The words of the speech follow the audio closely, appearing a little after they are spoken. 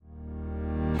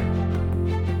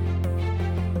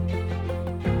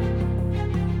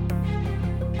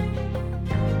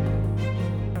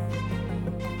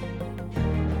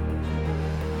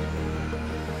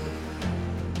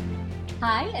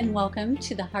and welcome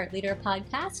to the Heart Leader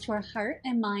Podcast, where heart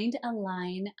and mind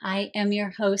align. I am your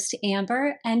host,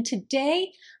 Amber, and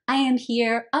today I am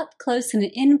here up close and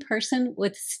in person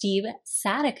with Steve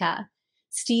Sadaka.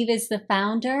 Steve is the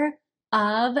founder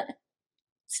of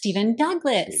Stephen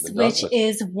Douglas, which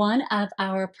is one of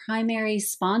our primary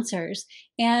sponsors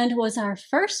and was our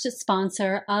first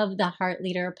sponsor of the Heart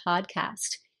Leader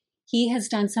Podcast. He has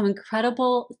done some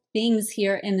incredible things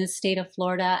here in the state of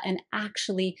Florida and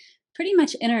actually pretty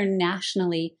much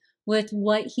internationally with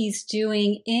what he's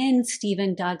doing in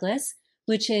Stephen Douglas,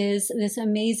 which is this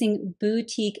amazing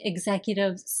boutique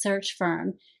executive search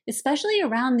firm, especially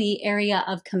around the area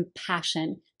of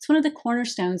compassion. It's one of the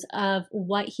cornerstones of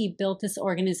what he built this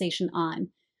organization on.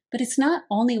 But it's not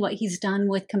only what he's done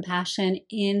with compassion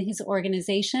in his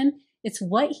organization, it's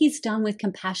what he's done with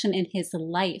compassion in his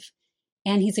life.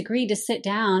 And he's agreed to sit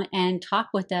down and talk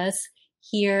with us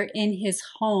here in his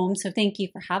home. So thank you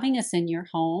for having us in your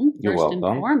home, You're first welcome.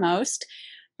 and foremost,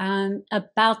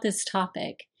 about this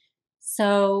topic.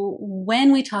 So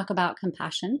when we talk about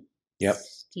compassion,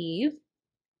 Steve,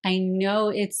 I know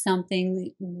it's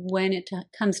something when it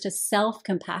comes to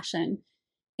self-compassion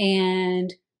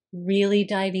and really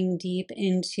diving deep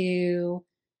into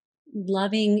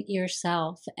loving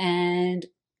yourself and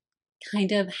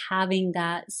kind of having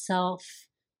that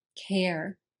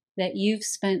self-care that you've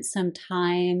spent some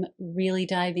time really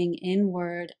diving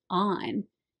inward on.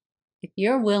 If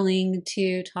you're willing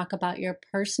to talk about your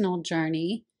personal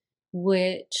journey,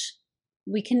 which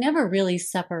we can never really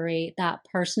separate that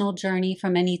personal journey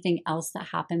from anything else that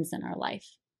happens in our life,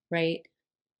 right?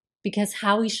 Because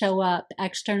how we show up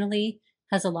externally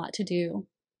has a lot to do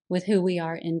with who we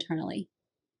are internally.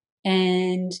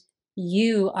 And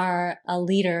you are a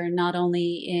leader not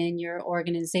only in your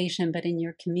organization, but in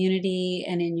your community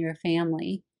and in your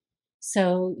family.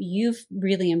 So you've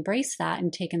really embraced that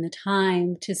and taken the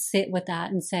time to sit with that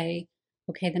and say,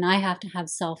 okay, then I have to have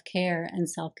self-care and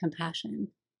self-compassion.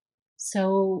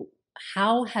 So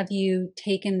how have you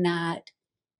taken that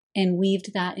and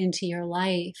weaved that into your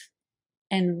life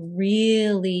and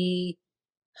really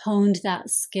honed that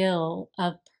skill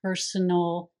of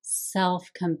personal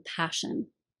self-compassion?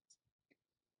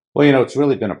 Well, it's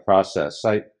really been a process.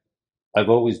 I've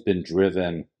always been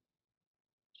driven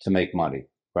to make money,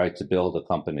 right? To build a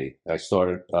company. I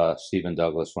started Stephen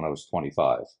Douglas when I was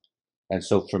 25. And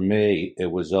so for me,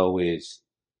 it was always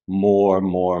more.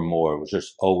 It was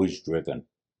just always driven.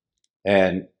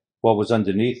 And what was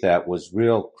underneath that was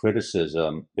real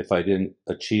criticism if I didn't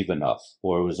achieve enough,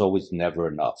 or it was always never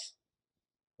enough.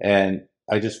 And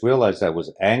I just realized I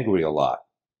was angry a lot.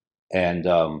 And,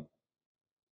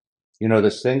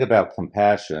 this thing about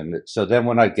compassion. So then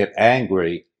when I get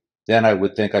angry, then I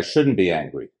would think I shouldn't be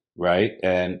angry, right?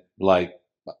 And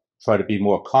try to be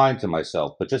more kind to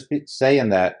myself. But just saying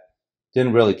that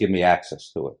didn't really give me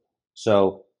access to it.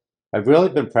 So I've really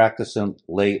been practicing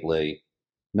lately,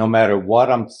 no matter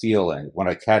what I'm feeling, when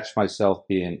I catch myself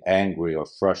being angry or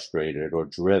frustrated or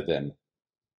driven,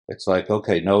 it's like,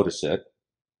 okay, notice it.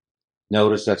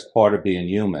 Notice that's part of being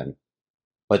human.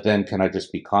 But then can I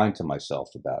just be kind to myself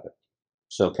about it?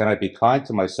 So can I be kind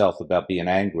to myself about being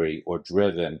angry or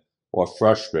driven or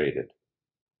frustrated?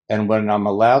 And when I'm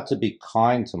allowed to be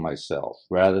kind to myself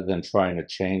rather than trying to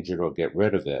change it or get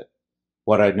rid of it,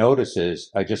 what I notice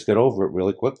is I just get over it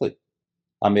really quickly.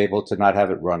 I'm able to not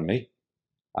have it run me.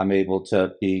 I'm able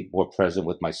to be more present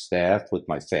with my staff, with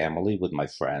my family, with my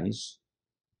friends.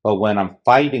 But when I'm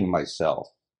fighting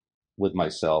with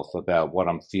myself about what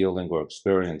I'm feeling or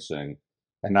experiencing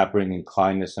and not bringing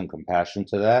kindness and compassion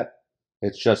to that,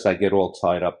 it's just I get all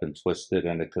tied up and twisted,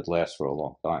 and it could last for a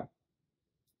long time.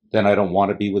 Then I don't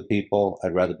want to be with people.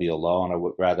 I'd rather be alone. I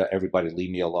would rather everybody leave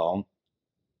me alone.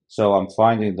 So I'm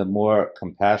finding the more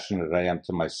compassionate I am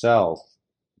to myself,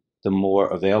 the more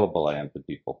available I am to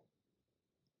people.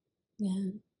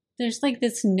 Yeah. There's like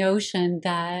this notion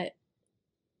that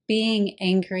being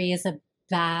angry is a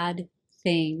bad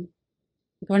thing.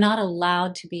 We're not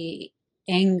allowed to be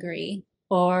angry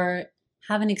or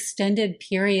have an extended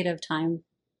period of time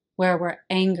where we're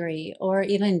angry or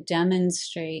even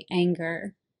demonstrate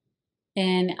anger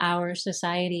in our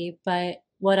society. But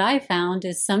what I found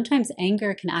is sometimes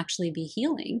anger can actually be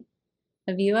healing.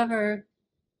 Have you ever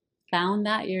found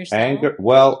that yourself? Anger,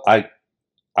 well,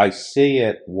 I see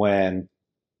it when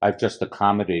I've just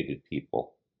accommodated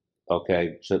people,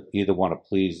 okay, to either want to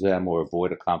please them or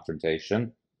avoid a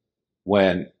confrontation,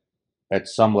 when at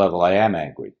some level I am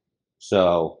angry.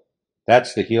 So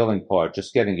that's the healing part,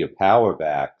 just getting your power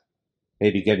back,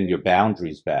 maybe getting your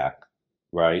boundaries back,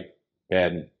 right?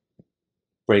 And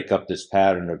break up this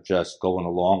pattern of just going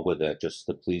along with it just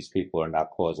to please people or not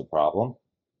cause a problem.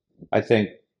 I think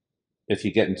if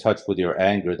you get in touch with your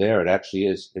anger there, it actually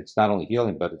is, it's not only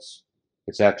healing, but it's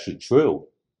actually true,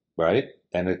 right?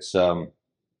 And it's,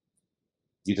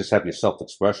 you just have your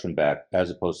self-expression back as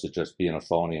opposed to just being a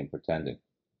phony and pretending.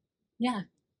 Yeah.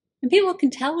 And people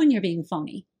can tell when you're being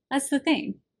phony. That's the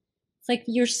thing. It's like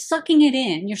you're sucking it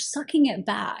in, you're sucking it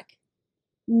back.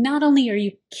 Not only are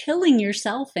you killing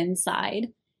yourself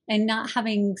inside and not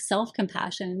having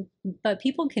self-compassion, but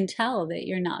people can tell that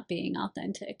you're not being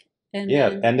authentic. And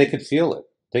they could feel it.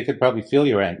 They could probably feel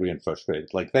you're angry and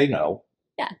frustrated. Like they know.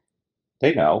 Yeah.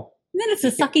 They know. And then it's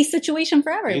a sucky situation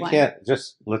for everyone. You can't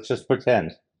let's just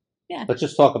pretend. Yeah. Let's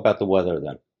just talk about the weather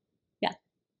then. Yeah.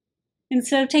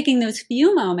 Instead of taking those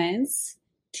few moments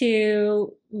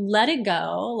to let it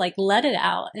go, like let it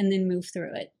out and then move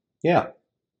through it. Yeah.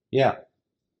 Yeah.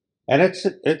 And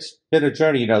it's been a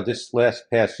journey. This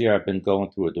past year I've been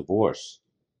going through a divorce,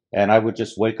 and I would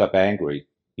just wake up angry,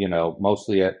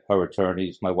 mostly at her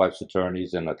attorneys, my wife's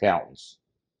attorneys and accountants.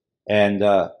 And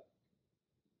I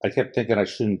kept thinking I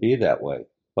shouldn't be that way,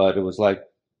 but it was like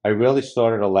I really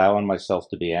started allowing myself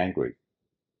to be angry.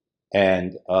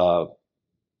 And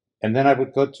then I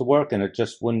would go to work and it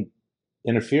just wouldn't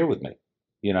interfere with me,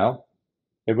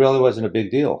 It really wasn't a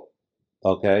big deal.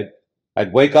 Okay.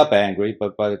 I'd wake up angry,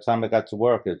 but by the time I got to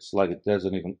work, it's like it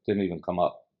didn't even come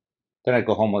up. Then I'd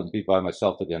go home and be by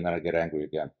myself again, then I'd get angry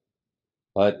again.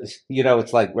 But,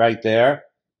 it's like right there,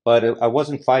 but I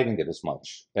wasn't fighting it as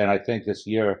much. And I think this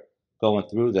year going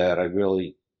through that, I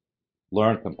really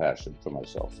learned compassion for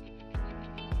myself.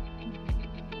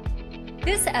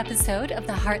 This episode of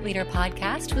the Heart Leader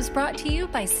Podcast was brought to you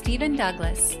by Stephen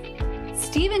Douglas.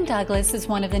 Stephen Douglas is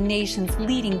one of the nation's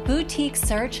leading boutique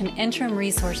search and interim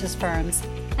resources firms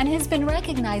and has been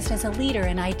recognized as a leader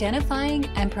in identifying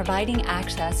and providing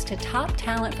access to top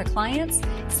talent for clients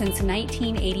since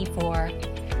 1984.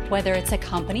 Whether it's a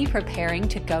company preparing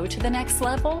to go to the next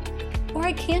level or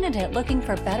a candidate looking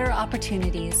for better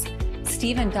opportunities,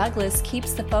 Stephen Douglas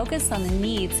keeps the focus on the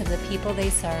needs of the people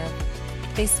they serve.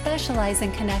 They specialize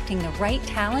in connecting the right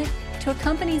talent to a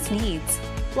company's needs,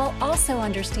 while also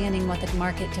understanding what the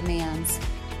market demands.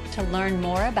 To learn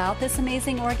more about this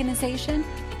amazing organization,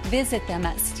 visit them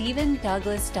at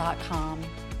stephendouglas.com.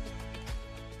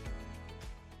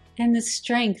 And the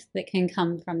strength that can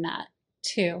come from that,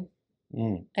 too,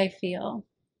 I feel.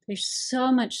 There's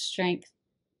so much strength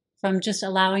from just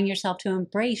allowing yourself to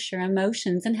embrace your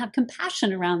emotions and have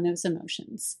compassion around those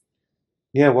emotions.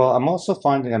 Yeah, well, I'm also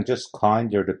finding I'm just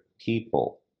kinder to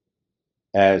people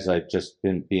as I've just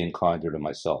been being kinder to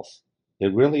myself.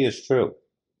 It really is true.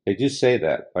 They do say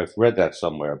that. I've read that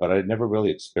somewhere, but I never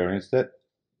really experienced it.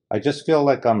 I just feel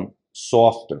like I'm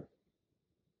softer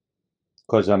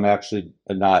because I'm actually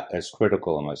not as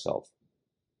critical of myself.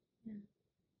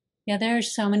 Yeah, there are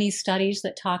so many studies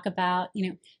that talk about,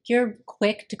 if you're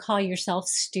quick to call yourself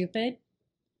stupid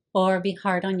or be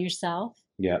hard on yourself,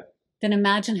 then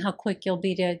imagine how quick you'll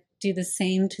be to do the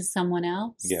same to someone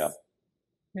else. Yeah.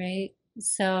 Right?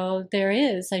 So there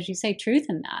is, as you say, truth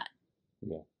in that.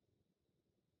 Yeah.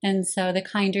 And so the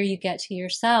kinder you get to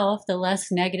yourself, the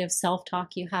less negative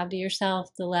self-talk you have to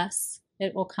yourself, the less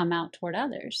it will come out toward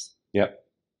others. Yep.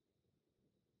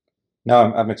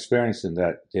 No, I'm experiencing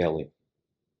that daily.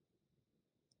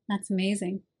 That's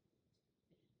amazing.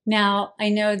 Now, I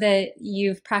know that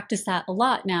you've practiced that a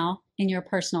lot now in your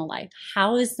personal life.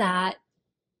 How is that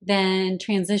then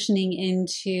transitioning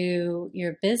into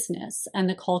your business and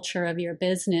the culture of your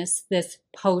business, this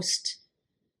post-COVID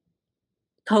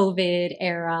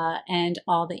era and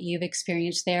all that you've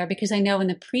experienced there? Because I know in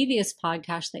the previous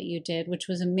podcast that you did, which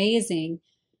was amazing,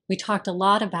 we talked a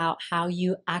lot about how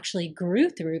you actually grew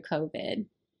through COVID.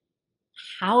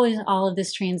 How is all of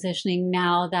this transitioning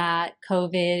now that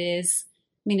COVID is,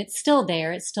 it's still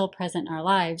there, it's still present in our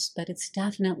lives, but it's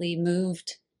definitely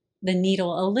moved the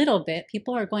needle a little bit.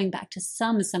 People are going back to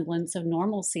some semblance of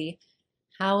normalcy.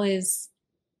 How has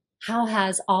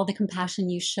all the compassion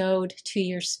you showed to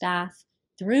your staff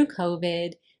through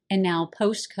COVID and now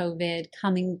post-COVID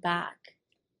coming back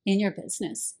in your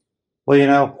business?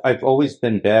 Well, I've always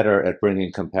been better at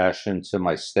bringing compassion to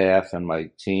my staff and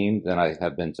my team than I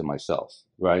have been to myself,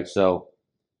 right? So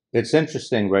it's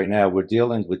interesting right now, we're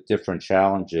dealing with different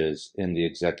challenges in the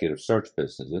executive search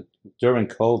business. During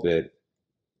COVID,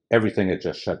 everything had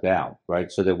just shut down,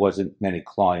 right? So there wasn't many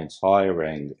clients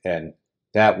hiring, and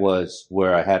that was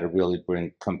where I had to really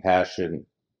bring compassion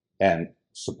and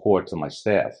support to my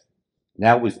staff.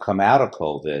 Now we've come out of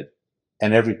COVID,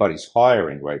 and everybody's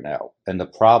hiring right now. And the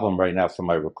problem right now for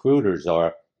my recruiters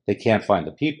are they can't find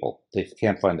the people. They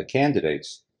can't find the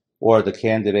candidates, or the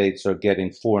candidates are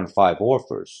getting 4 and 5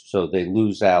 offers. So they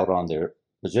lose out on their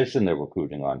position they're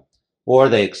recruiting on. Or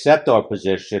they accept our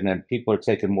position and people are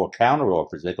taking more counter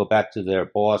offers. They go back to their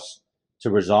boss to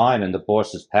resign and the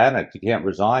boss is panicked. You can't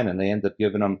resign, and they end up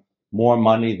giving them more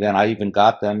money than I even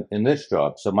got them in this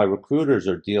job. So my recruiters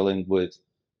are dealing with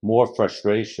more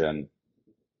frustration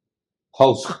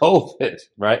post COVID,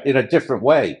 right? In a different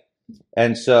way.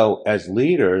 And so as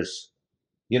leaders,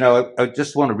 I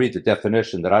just want to read the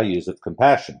definition that I use of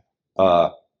compassion.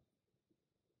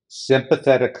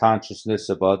 Sympathetic consciousness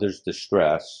of others'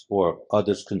 distress or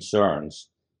others' concerns,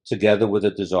 together with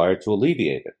a desire to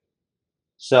alleviate it.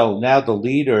 So now the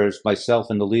leaders, myself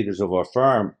and the leaders of our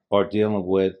firm, are dealing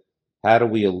with how do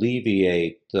we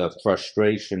alleviate the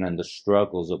frustration and the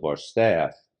struggles of our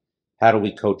staff? How do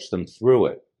we coach them through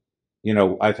it?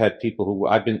 I've had people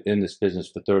I've been in this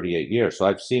business for 38 years, so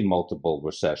I've seen multiple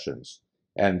recessions,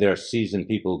 and there are seasoned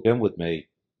people who've been with me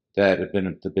that have been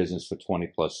in the business for 20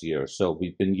 plus years. So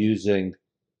we've been using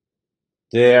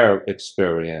their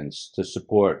experience to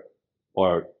support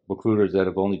our recruiters that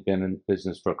have only been in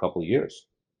business for a couple of years.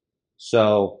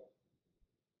 So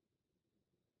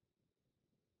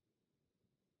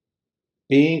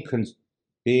being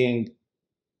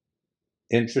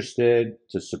interested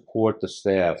to support the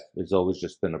staff has always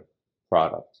just been a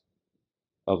product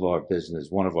of our business,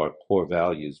 one of our core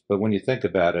values. But when you think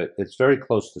about it, it's very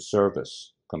close to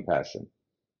service compassion.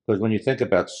 Because when you think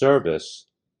about service,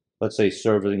 let's say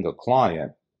serving a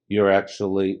client, you're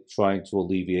actually trying to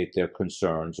alleviate their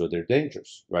concerns or their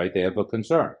dangers, right? They have a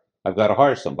concern. I've got to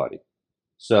hire somebody.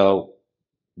 So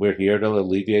we're here to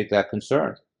alleviate that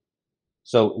concern.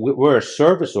 So we're a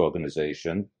service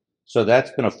organization. So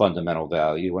that's been a fundamental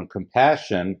value. And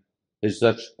compassion is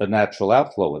such a natural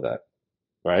outflow of that,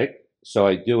 right? So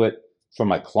I do it for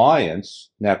my clients.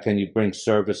 Now, can you bring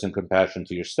service and compassion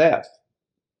to your staff?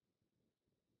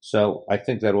 So I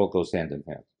think that all goes hand in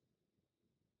hand.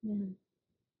 Yeah.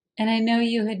 And I know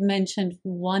you had mentioned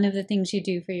one of the things you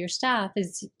do for your staff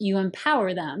is you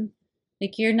empower them.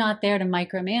 Like you're not there to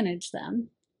micromanage them.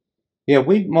 Yeah,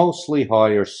 we mostly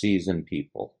hire seasoned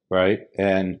people, right?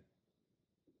 And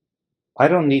I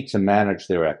don't need to manage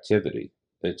their activity.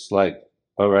 It's like,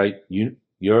 all right,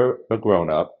 you're a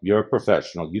grown up, you're a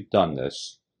professional, you've done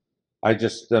this. I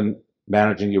just am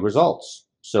managing your results.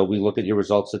 So we look at your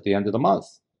results at the end of the month.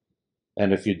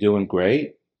 And if you're doing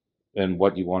great and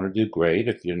what you want to do, great.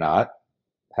 If you're not,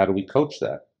 how do we coach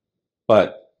that?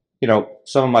 But,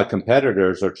 some of my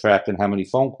competitors are tracking how many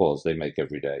phone calls they make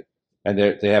every day. And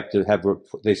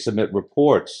they submit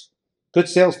reports. Good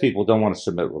salespeople don't want to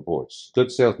submit reports.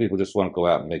 Good salespeople just want to go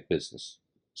out and make business.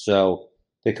 So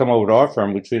they come over to our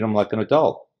firm. We treat them like an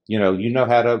adult. You know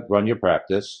how to run your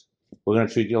practice. We're going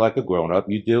to treat you like a grown up.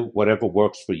 You do whatever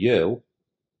works for you.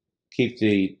 Keep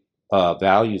the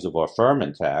values of our firm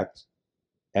intact.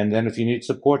 And then if you need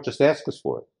support, just ask us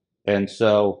for it. And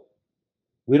so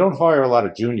we don't hire a lot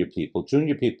of junior people.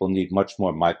 Junior people need much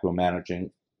more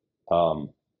micromanaging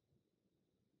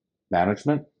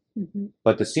management. Mm-hmm.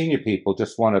 But the senior people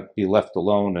just want to be left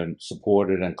alone and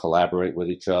supported and collaborate with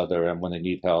each other. And when they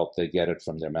need help, they get it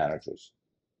from their managers.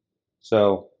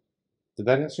 So did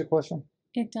that answer your question?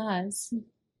 It does.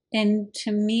 And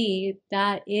to me,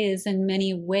 that is in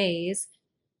many ways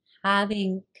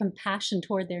having compassion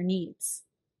toward their needs.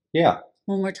 Yeah.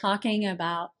 When we're talking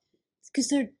about, because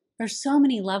there are so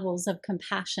many levels of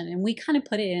compassion and we kind of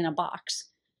put it in a box.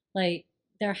 Like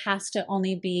there has to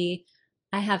only be,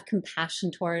 I have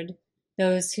compassion toward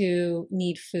those who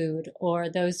need food or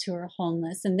those who are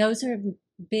homeless. And those are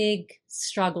big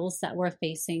struggles that we're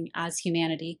facing as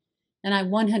humanity. And I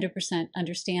 100%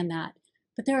 understand that.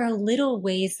 But there are little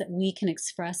ways that we can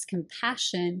express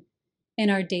compassion in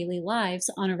our daily lives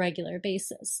on a regular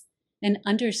basis. And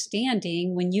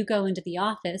understanding when you go into the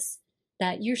office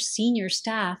that your senior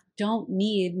staff don't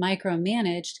need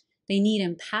micromanaged, they need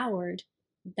empowered.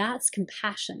 That's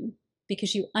compassion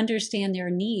because you understand their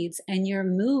needs and you're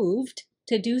moved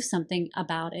to do something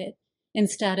about it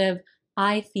instead of,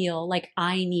 I feel like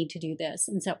I need to do this.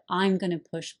 And so I'm going to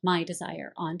push my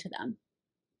desire onto them.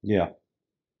 Yeah.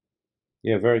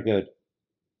 Yeah, very good.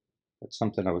 That's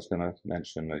something I was going to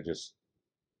mention. I just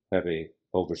had a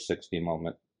over 60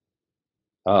 moment.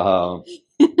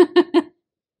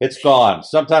 It's gone.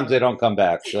 Sometimes they don't come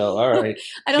back. So, all right.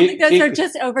 I don't think those are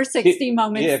just over 60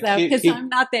 moments, though, because I'm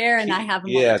not there and I have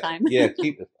them all the time.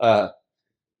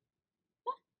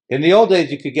 In the old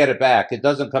days, you could get it back. It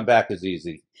doesn't come back as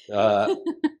easy. It'll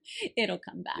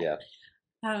come back. Yeah.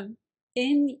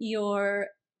 In your,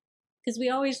 because we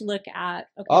always look at.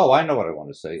 Okay. Oh, I know what I want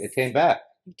to say. It came back.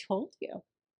 I told you.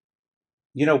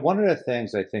 One of the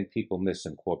things I think people miss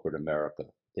in corporate America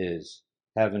is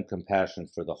having compassion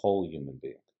for the whole human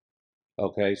being.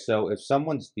 Okay, so if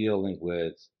someone's dealing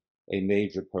with a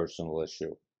major personal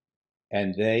issue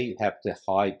and they have to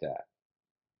hide that,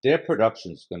 their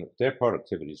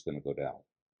productivity is gonna go down.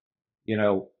 You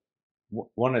know,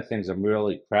 one of the things I'm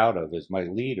really proud of is my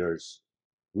leaders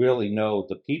really know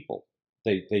the people.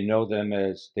 They know them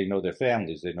as they know their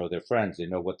families, they know their friends, they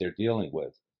know what they're dealing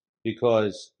with.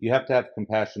 Because you have to have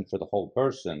compassion for the whole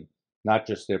person, not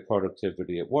just their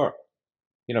productivity at work.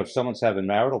 If someone's having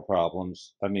marital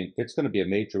problems, I mean, it's going to be a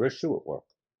major issue at work.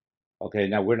 Okay,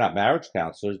 now we're not marriage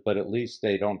counselors, but at least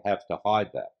they don't have to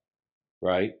hide that,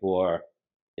 right? Or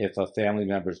if a family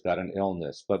member's got an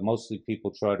illness, but mostly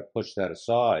people try to push that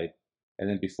aside, and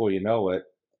then before you know it,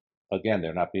 again,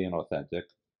 they're not being authentic.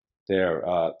 Their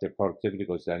productivity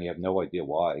goes down. You have no idea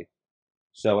why.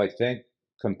 So I think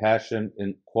compassion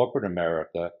in corporate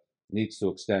America needs to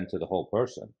extend to the whole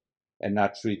person, and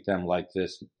not treat them like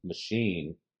this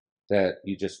machine that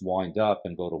you just wind up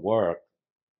and go to work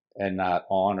and not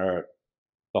honor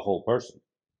the whole person.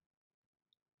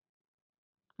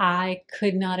 I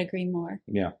could not agree more.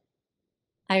 Yeah.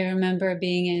 I remember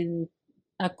being in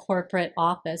a corporate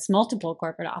office, multiple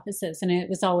corporate offices, and it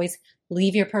was always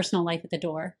leave your personal life at the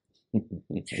door.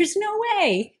 There's no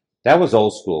way. That was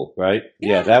old school, right? Yeah,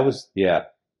 Yeah, that was yeah.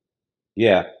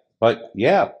 Yeah. But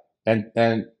yeah, and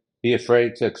be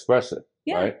afraid to express it,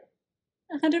 yeah, right?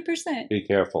 100%. Be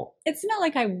careful. It's not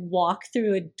like I walk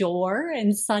through a door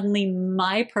and suddenly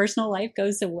my personal life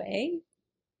goes away.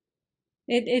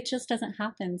 It just doesn't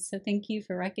happen. So thank you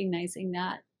for recognizing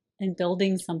that and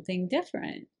building something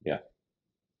different. Yeah.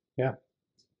 Yeah.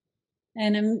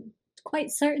 And I'm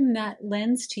quite certain that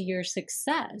lends to your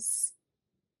success.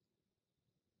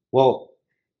 Well,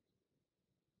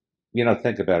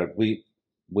 think about it. We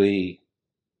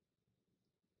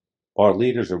our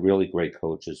leaders are really great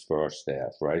coaches for our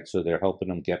staff, right? So they're helping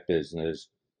them get business.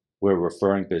 We're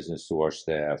referring business to our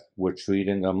staff. We're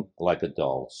treating them like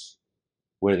adults.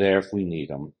 We're there if we need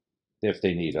them, if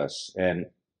they need us. And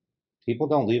people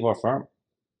don't leave our firm.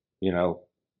 You know,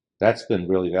 that's been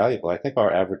really valuable. I think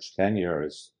our average tenure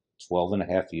is 12 and a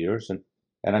half years.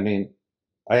 And I mean,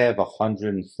 I have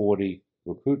 140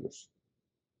 recruiters.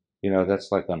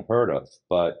 That's like unheard of.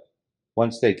 But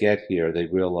once they get here, they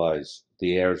realize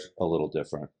the air's a little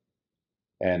different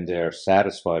and they're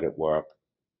satisfied at work.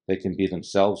 They can be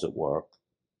themselves at work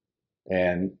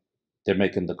and they're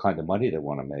making the kind of money they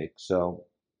want to make. So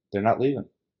they're not leaving.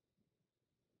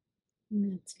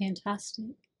 That's fantastic.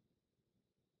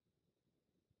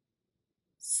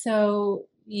 So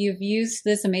you've used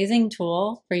this amazing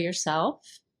tool for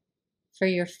yourself, for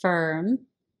your firm.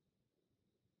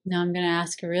 Now I'm going to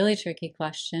ask a really tricky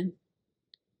question.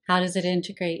 How does it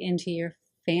integrate into your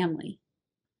family?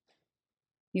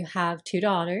 You have two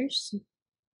daughters.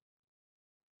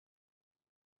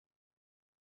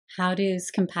 How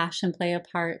does compassion play a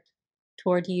part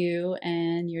toward you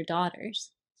and your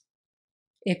daughters?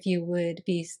 If you would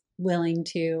be willing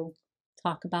to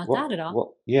talk about that Well, at all.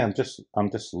 well, yeah, I'm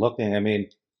just looking. I mean,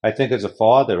 I think as a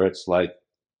father, it's like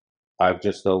I've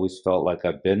just always felt like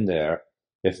I've been there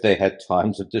if they had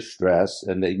times of distress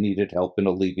and they needed help in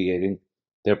alleviating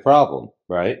their problem,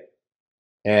 right?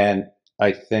 And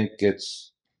I think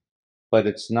but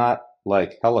it's not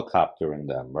like helicoptering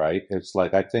them, right? It's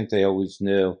like I think they always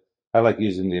knew. I like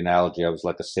using the analogy, I was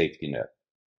like a safety net.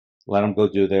 Let them go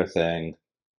do their thing,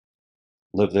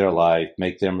 live their life,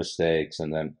 make their mistakes,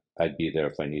 and then I'd be there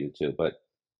if I needed to. But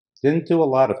didn't do a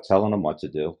lot of telling them what to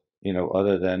do,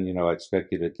 other than, I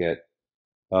expect you to get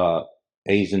uh,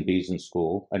 A's and B's in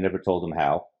school. I never told them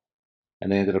how.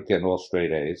 And they ended up getting all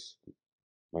straight A's.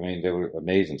 I mean, they were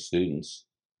amazing students.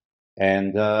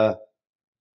 And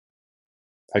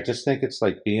I just think it's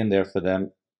like being there for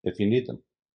them if you need them,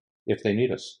 if they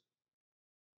need us.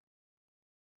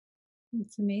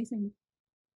 It's amazing.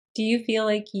 Do you feel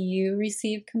like you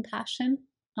receive compassion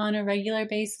on a regular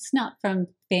basis? Not from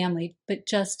family, but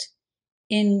just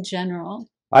in general?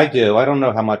 I do. I don't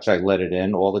know how much I let it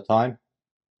in all the time.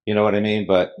 You know what I mean?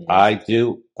 But Yes. I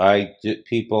do. I do.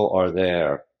 People are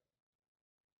there.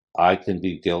 I can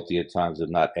be guilty at times of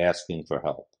not asking for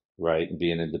help, right? And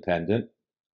being independent.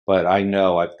 But I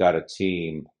know I've got a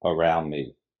team around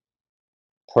me,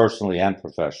 personally and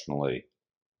professionally,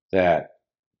 that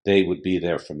they would be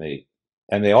there for me.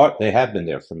 And they have been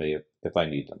there for me if I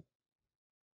need them.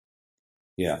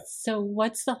 Yeah. So,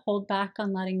 what's the holdback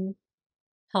on letting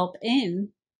help in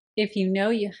if you know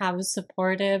you have a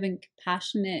supportive and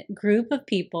compassionate group of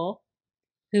people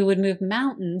who would move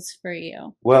mountains for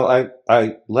you? Well,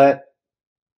 I let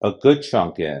a good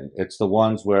chunk in. It's the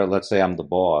ones where, let's say I'm the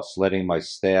boss, letting my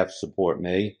staff support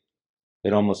me.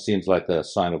 It almost seems like a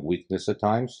sign of weakness at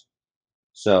times.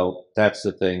 So that's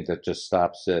the thing that just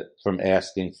stops it from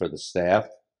asking for the staff,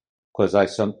 because I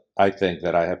think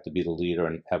that I have to be the leader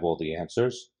and have all the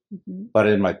answers. Mm-hmm. But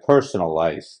in my personal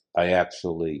life, I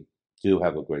actually do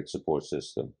have a great support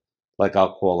system. Like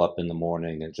I'll call up in the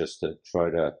morning and just to try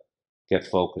to get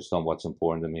focused on what's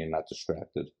important to me and not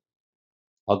distracted.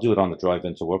 I'll do it on the drive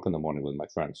into work in the morning with my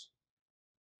friends.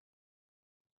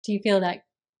 Do you feel that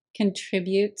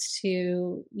contributes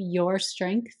to your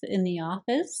strength in the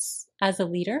office as a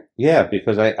leader? Yeah,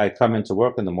 because I come into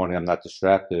work in the morning, I'm not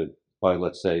distracted by,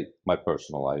 let's say, my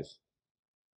personal life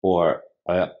or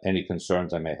any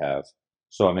concerns I may have.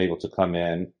 So I'm able to come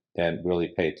in and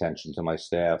really pay attention to my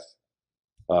staff,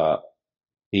 uh,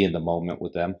 be in the moment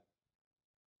with them,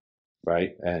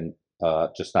 right? And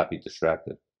just not be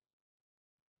distracted.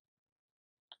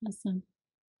 Awesome.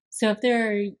 So if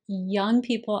there are young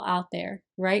people out there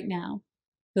right now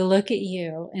who look at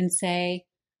you and say,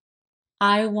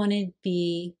 I want to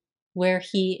be where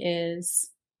he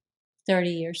is 30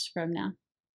 years from now,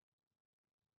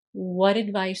 what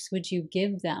advice would you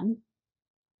give them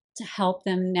to help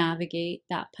them navigate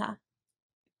that path?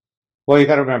 Well, you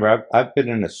got to remember, I've been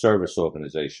in a service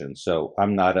organization, so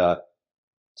I'm not a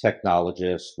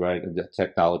technologist, right? A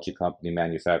technology company,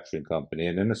 manufacturing company.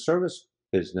 And in the service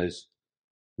business,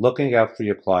 looking out for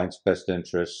your client's best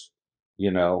interests,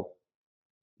 you know,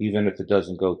 even if it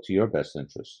doesn't go to your best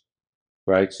interest,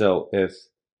 right? So if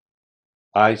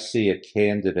I see a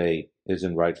candidate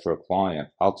isn't right for a client,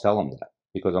 I'll tell them that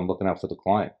because I'm looking out for the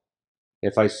client.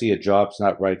 If I see a job's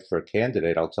not right for a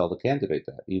candidate, I'll tell the candidate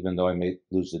that, even though I may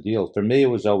lose the deal. For me, it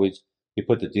was always you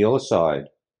put the deal aside,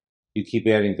 you keep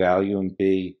adding value and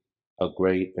be a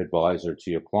great advisor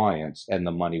to your clients, and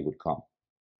the money would come.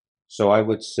 So I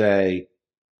would say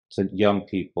to young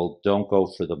people, don't go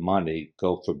for the money,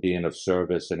 go for being of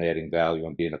service and adding value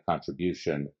and being a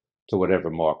contribution to whatever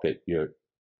market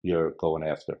you're going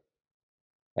after.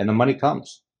 And the money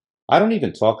comes. I don't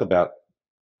even talk about,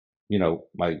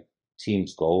 my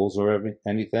team's goals or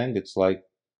anything. It's like,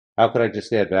 how could I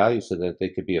just add value so that they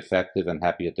could be effective and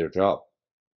happy at their job?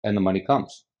 And the money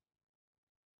comes.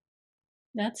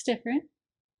 That's different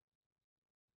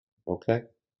Okay.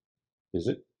 Is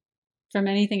it? from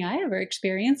anything I ever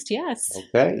experienced. Yes.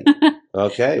 Okay.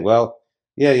 Okay. Well,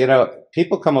 yeah,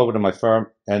 people come over to my firm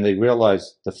and they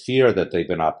realize the fear that they've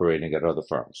been operating at other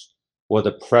firms or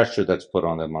the pressure that's put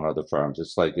on them on other firms.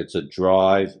 It's like it's a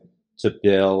drive to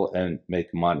bill and make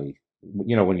money,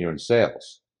 when you're in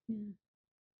sales. Yeah.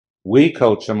 We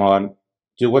coach them on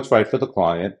do what's right for the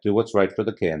client, do what's right for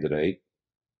the candidate,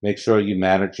 make sure you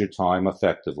manage your time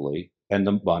effectively, and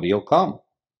the money will come.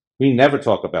 We never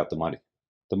talk about the money.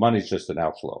 The money's just an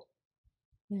outflow,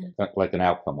 Yeah. like an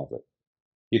outcome of it.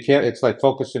 You can't. It's like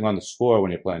focusing on the score when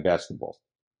you're playing basketball,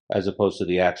 as opposed to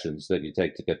the actions that you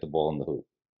take to get the ball in the hoop.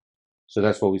 So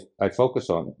that's what I focus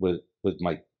on with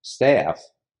my staff.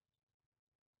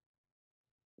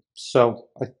 So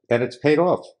and it's paid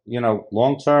off.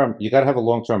 Long term, you got to have a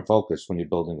long term focus when you're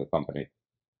building a company,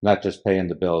 not just paying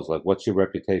the bills. Like, what's your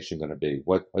reputation going to be?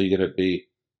 What are you going to be?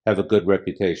 Have a good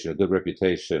reputation. A good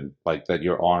reputation, like that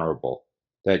you're honorable,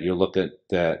 that you're looking,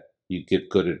 that you give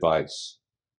good advice.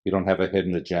 You don't have a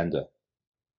hidden agenda.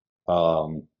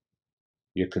 Um,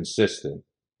 you're consistent.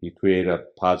 You create a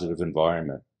positive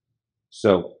environment.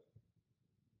 So,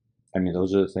 I mean,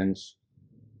 those are the things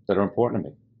that are important to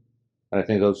me. And I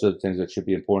think those are the things that should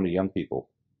be important to young people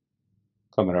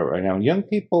coming out right now. And young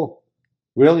people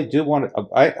really do want to,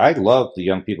 I love the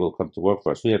young people who come to work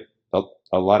for us. We have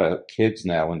a lot of kids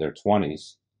now in their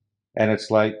 20s. And it's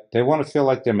like they want to feel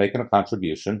like they're making a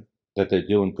contribution, that they're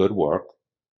doing good work,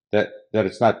 that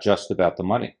it's not just about the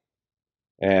money.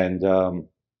 And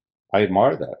I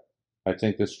admire that. I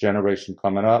think this generation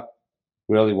coming up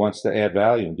really wants to add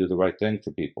value and do the right thing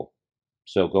for people.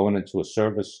 So going into a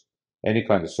service, any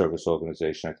kind of service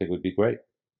organization, I think would be great.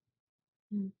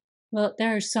 Mm. Well,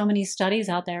 there are so many studies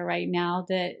out there right now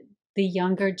that the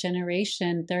younger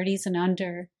generation, 30s and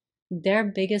under, their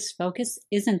biggest focus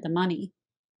isn't the money.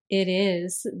 It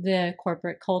is the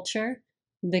corporate culture,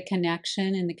 the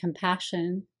connection, and the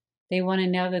compassion. They want to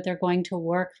know that they're going to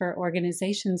work for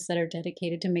organizations that are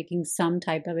dedicated to making some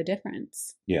type of a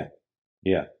difference. Yeah,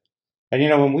 yeah. And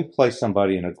when we place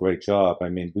somebody in a great job, I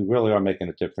mean, we really are making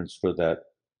a difference for that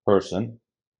person.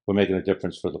 We're making a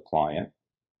difference for the client.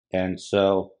 And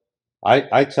so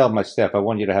I tell my staff, I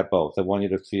want you to have both. I want you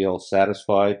to feel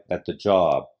satisfied at the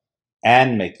job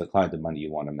and make the kind of money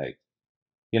you want to make.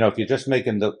 If you're just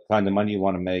making the kind of money you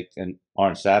want to make and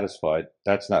aren't satisfied,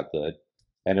 that's not good.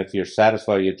 And if you're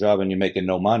satisfied with your job and you're making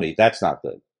no money, that's not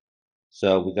good.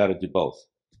 So we got to do both.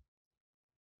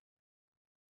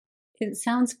 it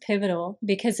sounds pivotal,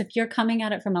 because if you're coming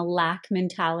at it from a lack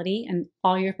mentality and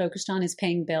all you're focused on is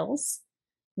paying bills,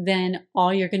 then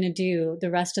all you're going to do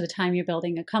the rest of the time you're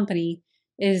building a company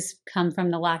is come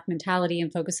from the lack mentality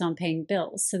and focus on paying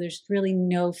bills. So there's really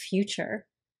no future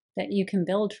that you can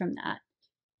build from that.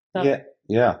 But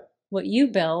yeah. What you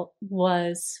built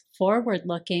was forward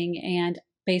looking and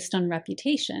based on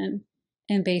reputation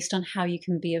and based on how you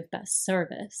can be of best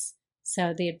service.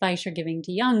 So the advice you're giving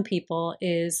to young people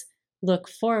is look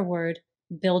forward,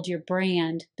 build your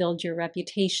brand, build your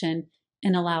reputation,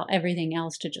 and allow everything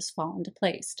else to just fall into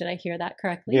place. Did I hear that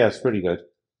correctly? Yeah, it's pretty good.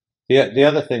 The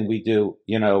other thing we do,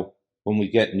 when we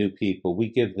get new people, we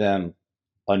give them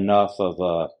enough of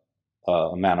a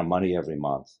amount of money every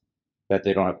month that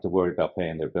they don't have to worry about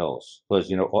paying their bills.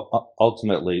 Because,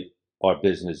 ultimately our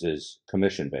business is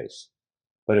commission based.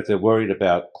 But if they're worried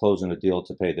about closing a deal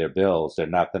to pay their bills, they're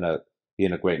not going to be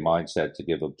in a great mindset to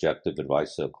give objective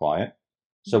advice to a client.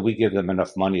 So we give them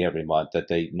enough money every month that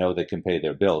they know they can pay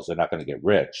their bills. They're not going to get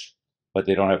rich, but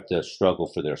they don't have to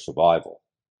struggle for their survival.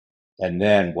 And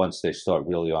then once they start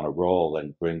really on a roll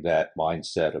and bring that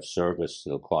mindset of service to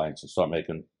the clients and start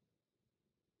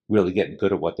really getting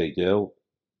good at what they do,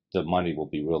 the money will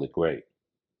be really great.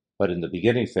 But in the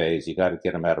beginning phase, you got to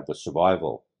get them out of a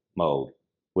survival mode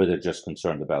where they're just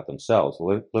concerned about themselves.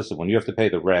 Listen, when you have to pay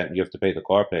the rent and you have to pay the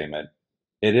car payment,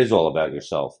 it is all about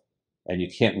yourself. And you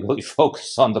can't really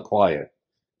focus on the client.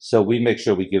 So we make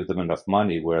sure we give them enough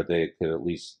money where they could at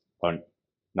least are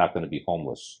not going to be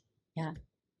homeless. Yeah.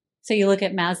 So you look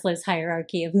at Maslow's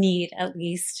hierarchy of need, at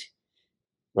least.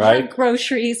 Right. I have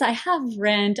groceries, I have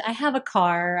rent, I have a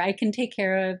car, I can take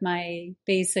care of my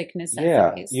basic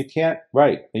necessities. Yeah, you can't,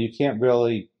 right. And you can't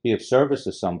really be of service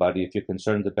to somebody if you're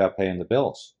concerned about paying the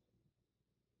bills.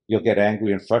 You'll get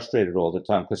angry and frustrated all the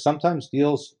time because sometimes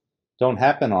deals don't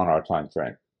happen on our time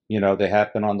frame. They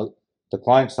happen on the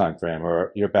client's time frame,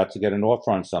 or you're about to get an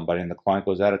offer on somebody and the client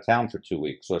goes out of town for 2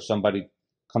 weeks, or somebody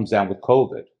comes down with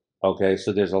COVID. Okay,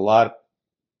 so there's a lot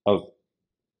of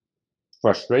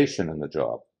frustration in the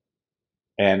job.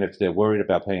 And if they're worried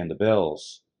about paying the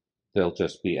bills, they'll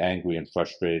just be angry and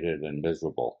frustrated and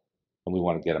miserable. And we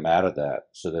want to get them out of that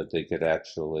so that they could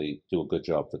actually do a good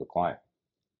job for the client.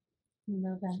 I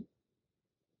love that.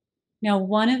 Now,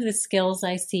 one of the skills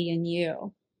I see in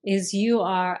you is you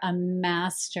are a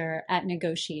master at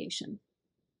negotiation.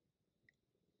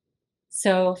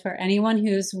 So for anyone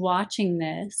who's watching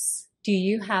this, do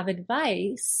you have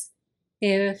advice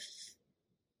if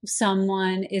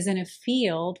someone is in a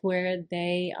field where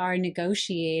they are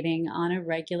negotiating on a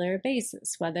regular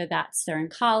basis, whether that's they're in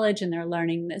college and they're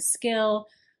learning this skill,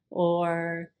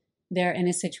 or they're in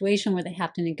a situation where they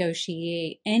have to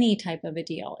negotiate any type of a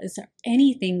deal? Is there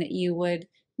anything that you would,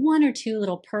 one or two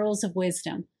little pearls of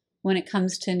wisdom when it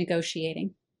comes to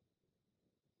negotiating?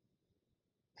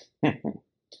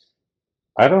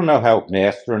 I don't know how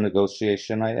master of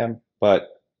negotiation I am, but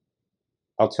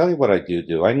I'll tell you what I do.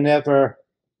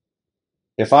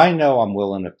 If I know I'm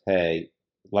willing to pay,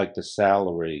 like the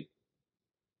salary,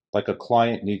 like a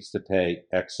client needs to pay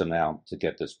X amount to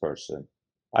get this person,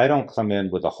 I don't come in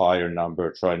with a higher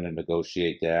number trying to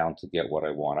negotiate down to get what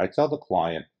I want. I tell the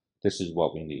client, this is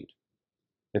what we need.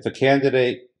 If a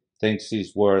candidate thinks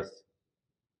he's worth,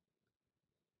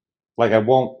 like I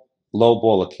won't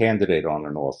lowball a candidate on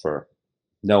an offer,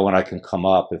 knowing I can come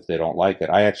up if they don't like it.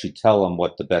 I actually tell them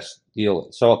what the best deal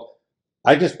is. So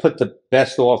I just put the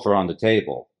best offer on the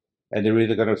table, and they're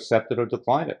either going to accept it or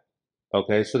decline it.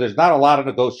 Okay, so there's not a lot of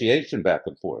negotiation back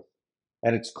and forth,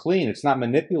 and it's clean. It's not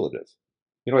manipulative.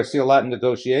 I see a lot in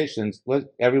negotiations.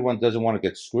 Everyone doesn't want to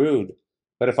get screwed,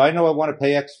 but if I know I want to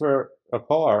pay X for a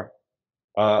car,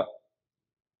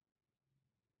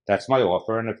 that's my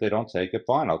offer, and if they don't take it,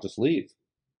 fine, I'll just leave.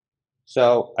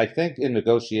 So I think in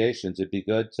negotiations, it'd be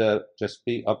good to just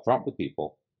be upfront with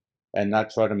people and not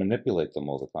try to manipulate them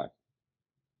all the time.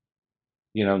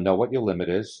 Know what your limit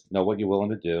is, know what you're willing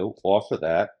to do, offer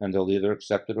that, and they'll either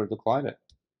accept it or decline it.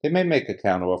 They may make a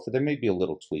counter offer. There may be a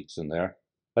little tweaks in there,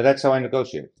 but that's how I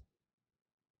negotiate.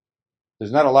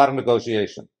 There's not a lot of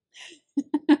negotiation.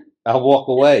 I'll walk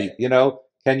away.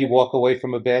 Can you walk away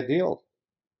from a bad deal?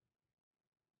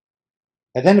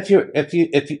 And then if you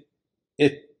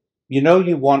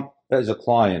want, as a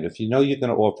client, if you know you're going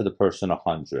to offer the person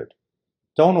 100,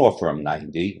 don't offer them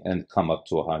 90 and come up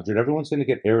to 100. Everyone's going to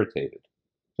get irritated.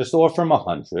 Just offer them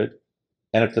 100.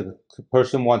 And if the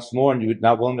person wants more and you're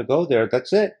not willing to go there,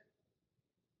 that's it.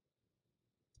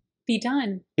 Be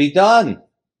done. Be done.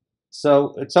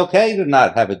 So it's okay to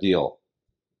not have a deal.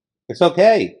 It's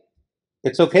okay.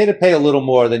 It's okay to pay a little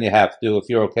more than you have to if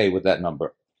you're okay with that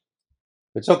number.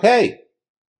 It's okay.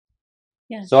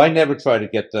 Yeah. So I never try to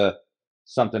get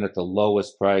something at the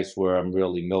lowest price where I'm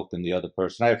really milking the other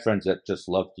person. I have friends that just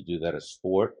love to do that as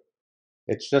sport.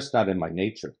 It's just not in my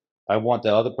nature. I want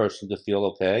the other person to feel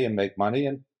okay and make money,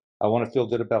 and I want to feel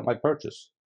good about my purchase.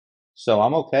 So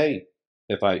I'm okay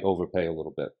if I overpay a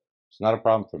little bit. It's not a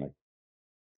problem for me.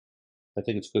 I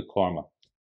think it's good karma.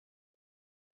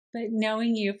 But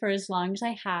knowing you for as long as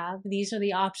I have, these are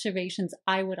the observations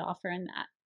I would offer in that.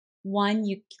 One,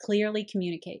 you clearly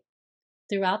communicate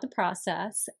throughout the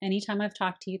process. Anytime I've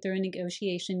talked to you through a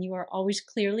negotiation, you are always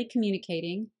clearly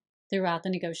communicating throughout the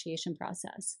negotiation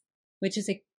process, which is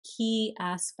a key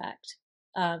aspect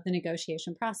of the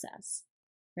negotiation process,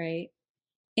 right?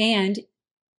 And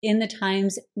in the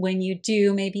times when you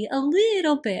do maybe a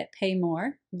little bit pay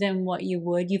more than what you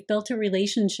would, you've built a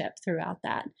relationship throughout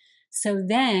that. So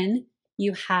then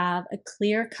you have a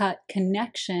clear-cut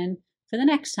connection for the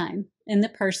next time. And the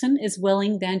person is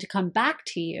willing then to come back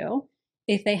to you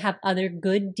if they have other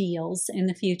good deals in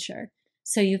the future.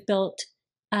 So you've built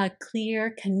a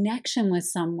clear connection with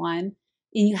someone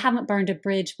and you haven't burned a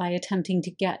bridge by attempting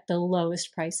to get the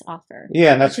lowest price offer.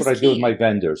 Yeah, and that's what I do with my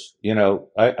vendors.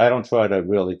 I don't try to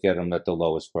really get them at the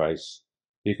lowest price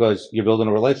because you're building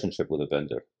a relationship with a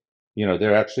vendor.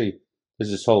 There's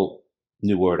this whole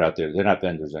new word out there. They're not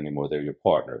vendors anymore. They're your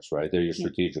partners, right? They're your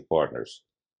strategic partners.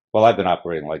 Well, I've been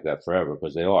operating like that forever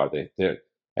because they are.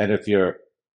 And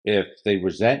if they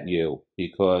resent you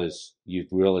because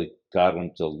you've really got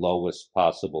them to lowest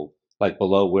possible, like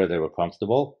below where they were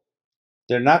comfortable,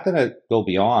 they're not going to go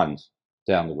beyond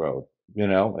down the road,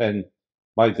 and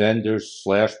my vendors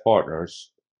slash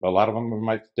partners, a lot of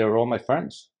them they're all my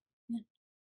friends. Yeah.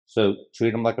 So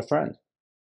treat them like a friend.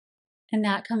 And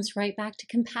that comes right back to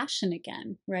compassion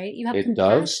again, right? You have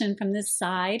compassion from this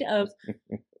side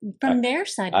from their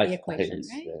side of the equation,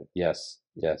 right? Yes.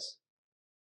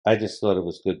 I just thought it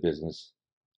was good business.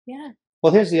 Yeah.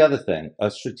 Well, here's the other thing. A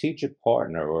strategic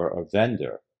partner or a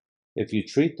vendor, if you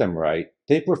treat them right,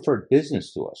 they've referred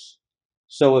business to us.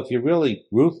 So if you're really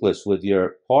ruthless with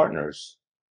your partners,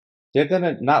 they're going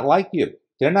to not like you.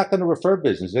 They're not going to refer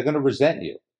business. They're going to resent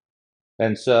you.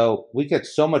 And so we get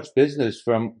so much business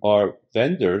from our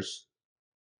vendors.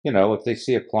 If they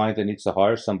see a client that needs to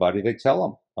hire somebody, they tell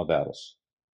them about us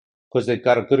because they've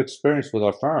got a good experience with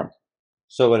our firm.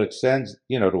 So it extends,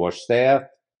 to our staff,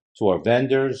 to our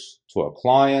vendors, to our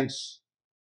clients,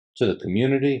 to the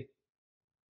community.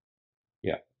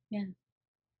 Yeah. Yeah.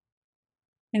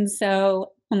 And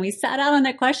so when we sat out on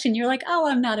that question, you're like, oh,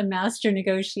 I'm not a master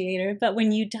negotiator. But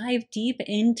when you dive deep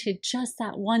into just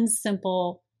that one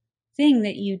simple thing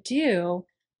that you do,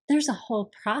 there's a whole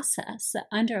process that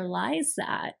underlies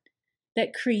that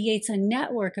creates a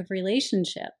network of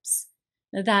relationships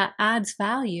that adds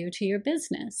value to your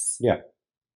business. Yeah.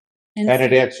 And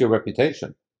it adds to your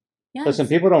reputation. Yes. Listen,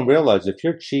 people don't realize if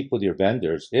you're cheap with your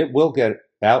vendors, it will get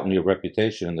out in your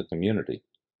reputation in the community.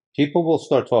 People will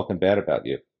start talking bad about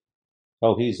you.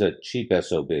 Oh, he's a cheap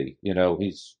SOB.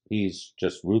 He's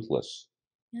just ruthless.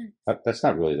 Yeah. That's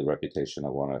not really the reputation I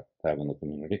want to have in the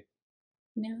community.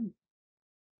 No.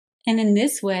 And in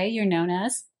this way, you're known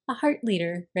as a heart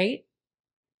leader, right?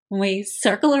 When we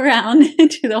circle around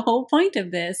to the whole point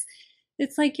of this,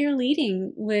 it's like you're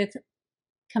leading with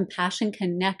compassion,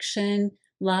 connection,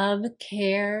 love,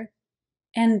 care,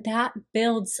 and that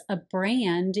builds a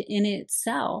brand in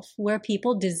itself where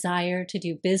people desire to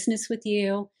do business with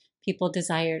you, people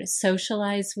desire to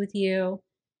socialize with you,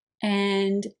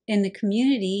 and in the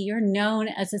community, you're known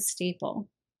as a staple.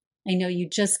 I know you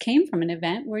just came from an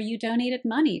event where you donated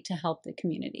money to help the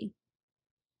community.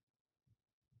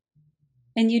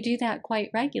 And you do that quite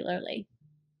regularly.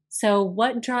 So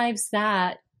what drives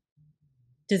that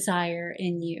desire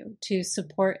in you to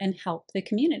support and help the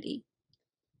community?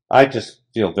 I just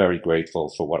feel very grateful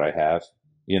for what I have,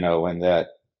 and that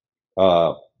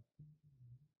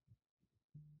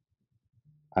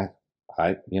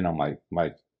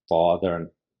my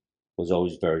father was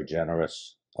always very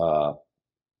generous. My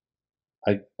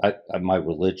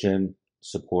religion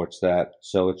supports that,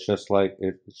 so it's just like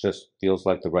it just feels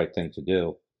like the right thing to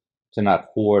do, to not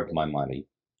hoard my money,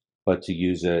 but to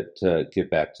use it to give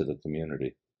back to the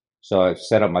community. So I've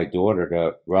set up my daughter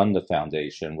to run the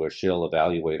foundation where she'll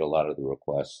evaluate a lot of the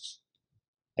requests.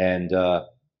 And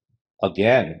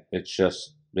again, it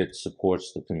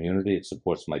supports the community. It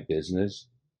supports my business.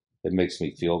 It makes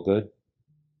me feel good.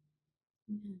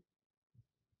 Mm-hmm.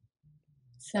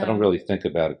 So, I don't really think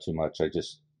about it too much. I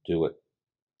just do it.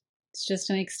 It's just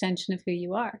an extension of who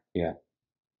you are. Yeah.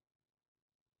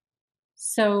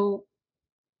 So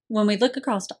when we look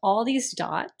across all these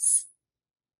dots,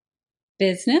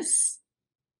 business,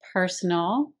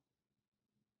 personal,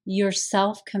 your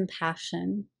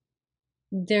self-compassion,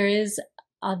 there is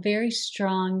a very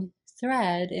strong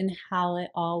thread in how it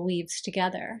all weaves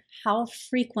together. How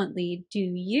frequently do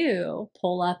you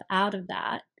pull up out of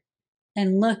that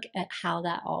and look at how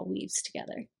that all weaves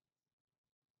together?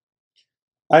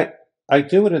 I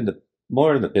do it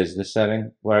more in the business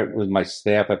setting, where with my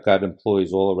staff, I've got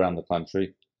employees all around the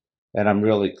country, and I'm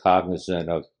really cognizant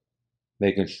of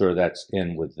making sure that's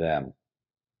in with them.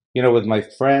 With my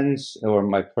friends or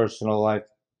my personal life,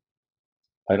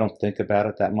 I don't think about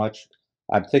it that much.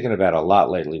 I'm thinking about it a lot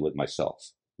lately with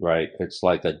myself, right? It's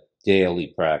like a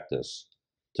daily practice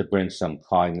to bring some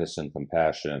kindness and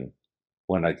compassion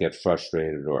when I get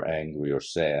frustrated or angry or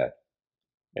sad,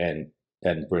 and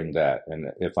bring that, and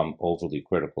if I'm overly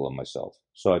critical of myself.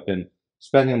 So I've been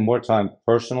spending more time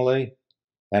personally,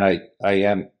 and I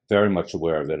am very much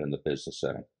aware of it in the business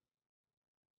setting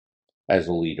as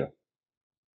a leader.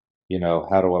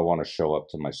 How do I want to show up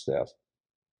to my staff?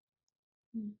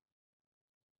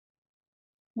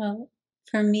 Well,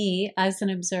 for me, as an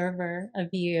observer of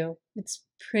you, it's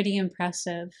pretty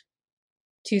impressive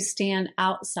to stand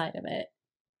outside of it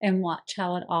and watch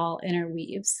how it all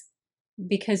interweaves,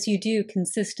 because you do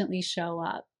consistently show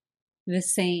up the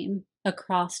same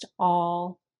across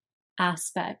all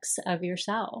aspects of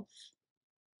yourself.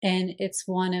 And it's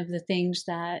one of the things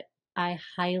that I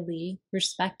highly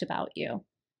respect about you.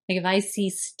 Like, if I see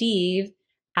Steve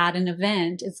at an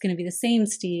event, it's going to be the same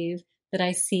Steve that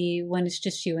I see when it's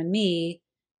just you and me,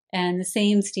 and the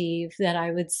same Steve that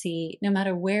I would see no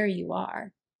matter where you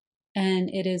are. And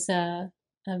it is a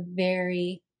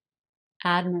very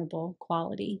admirable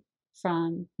quality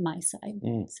from my side.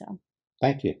 So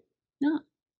thank you. No,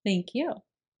 thank you.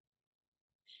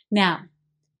 Now,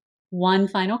 one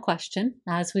final question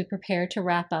as we prepare to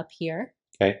wrap up here.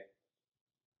 Okay.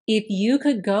 If you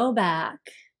could go back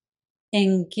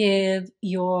and give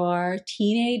your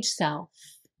teenage self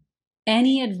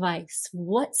any advice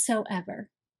whatsoever,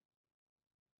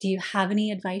 do you have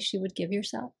any advice you would give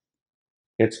yourself?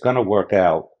 It's going to work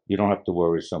out. You don't have to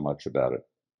worry so much about it.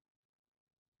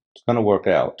 It's going to work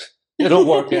out. It'll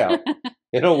work out.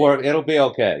 It'll work. It'll be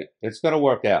okay. It's going to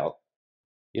work out.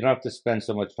 You don't have to spend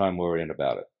so much time worrying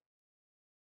about it.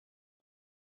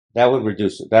 That would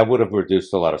have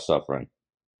reduced a lot of suffering.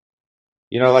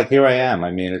 Like here I am.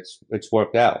 I mean, it's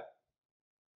worked out.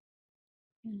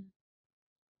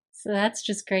 So that's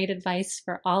just great advice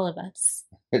for all of us.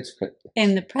 It's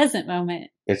in the present moment.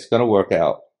 It's going to work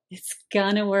out. It's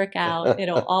going to work out.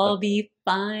 It'll all be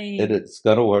fine. It's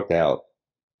going to work out.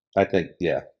 I think,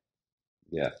 yeah.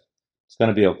 It's going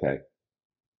to be okay.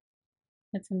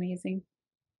 That's amazing.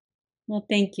 Well,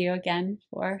 thank you again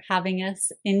for having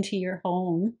us into your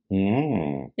home.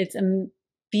 It's a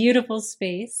beautiful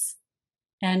space,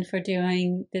 and for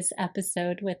doing this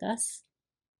episode with us.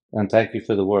 And thank you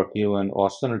for the work you and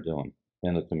Austin are doing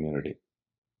in the community.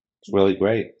 It's really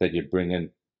great that you're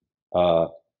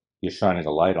shining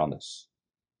a light on this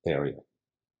area.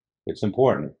 It's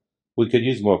important. We could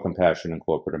use more compassion in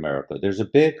corporate America. There's a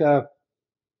big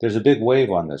wave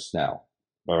on this now.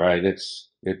 All right, it's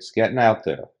getting out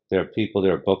there. There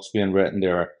are books being written.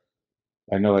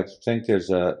 I think there's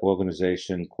an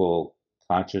organization called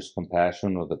Conscious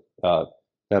Compassion, or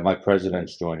that my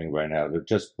president's joining right now, to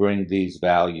just bring these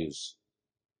values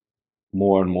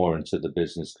more and more into the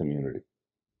business community.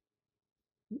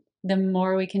 The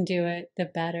more we can do it, the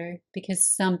better, because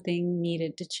something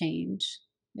needed to change.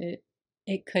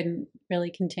 It couldn't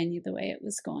really continue the way it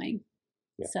was going.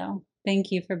 Yeah. So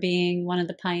thank you for being one of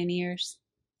the pioneers.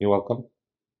 You're welcome.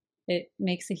 It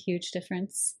makes a huge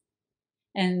difference.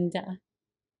 And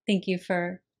thank you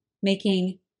for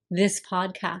making this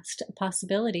podcast a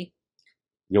possibility.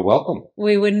 You're welcome.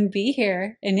 We wouldn't be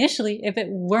here initially if it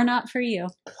were not for you.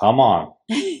 Come on.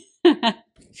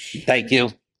 Thank you.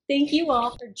 Thank you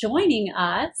all for joining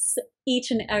us each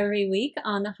and every week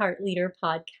on the Heart Leader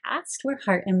podcast, where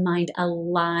heart and mind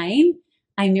align.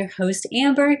 I'm your host,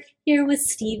 Amber, here with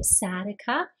Steve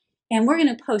Sadaka, and we're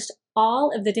going to post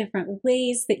all of the different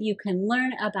ways that you can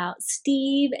learn about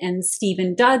Steve and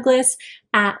Stephen Douglas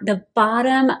at the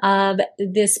bottom of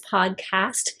this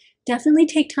podcast. Definitely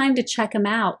take time to check them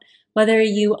out, whether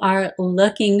you are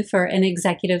looking for an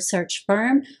executive search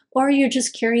firm or you're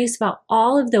just curious about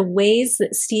all of the ways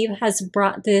that Steve has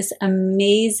brought this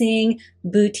amazing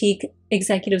boutique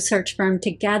executive search firm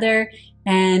together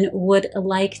and would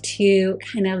like to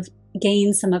kind of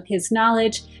gain some of his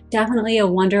knowledge. Definitely a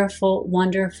wonderful,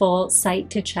 wonderful site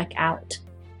to check out.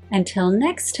 Until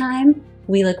next time,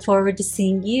 we look forward to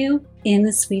seeing you in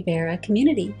the Sweevera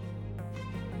community.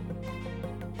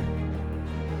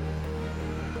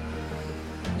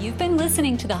 You You've been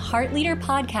listening to the Heart Leader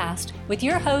Podcast with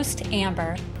your host,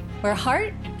 Amber, where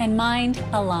heart and mind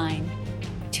align.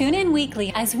 Tune in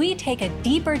weekly as we take a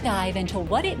deeper dive into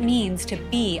what it means to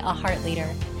be a heart leader.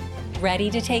 Ready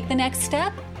to take the next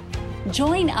step?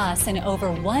 Join us and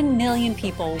over 1 million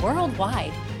people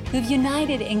worldwide who've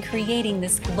united in creating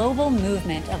this global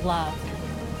movement of love.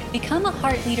 Become a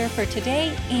heart leader for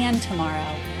today and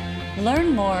tomorrow. Learn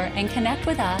more and connect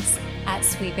with us at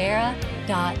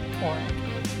sweetbera.org.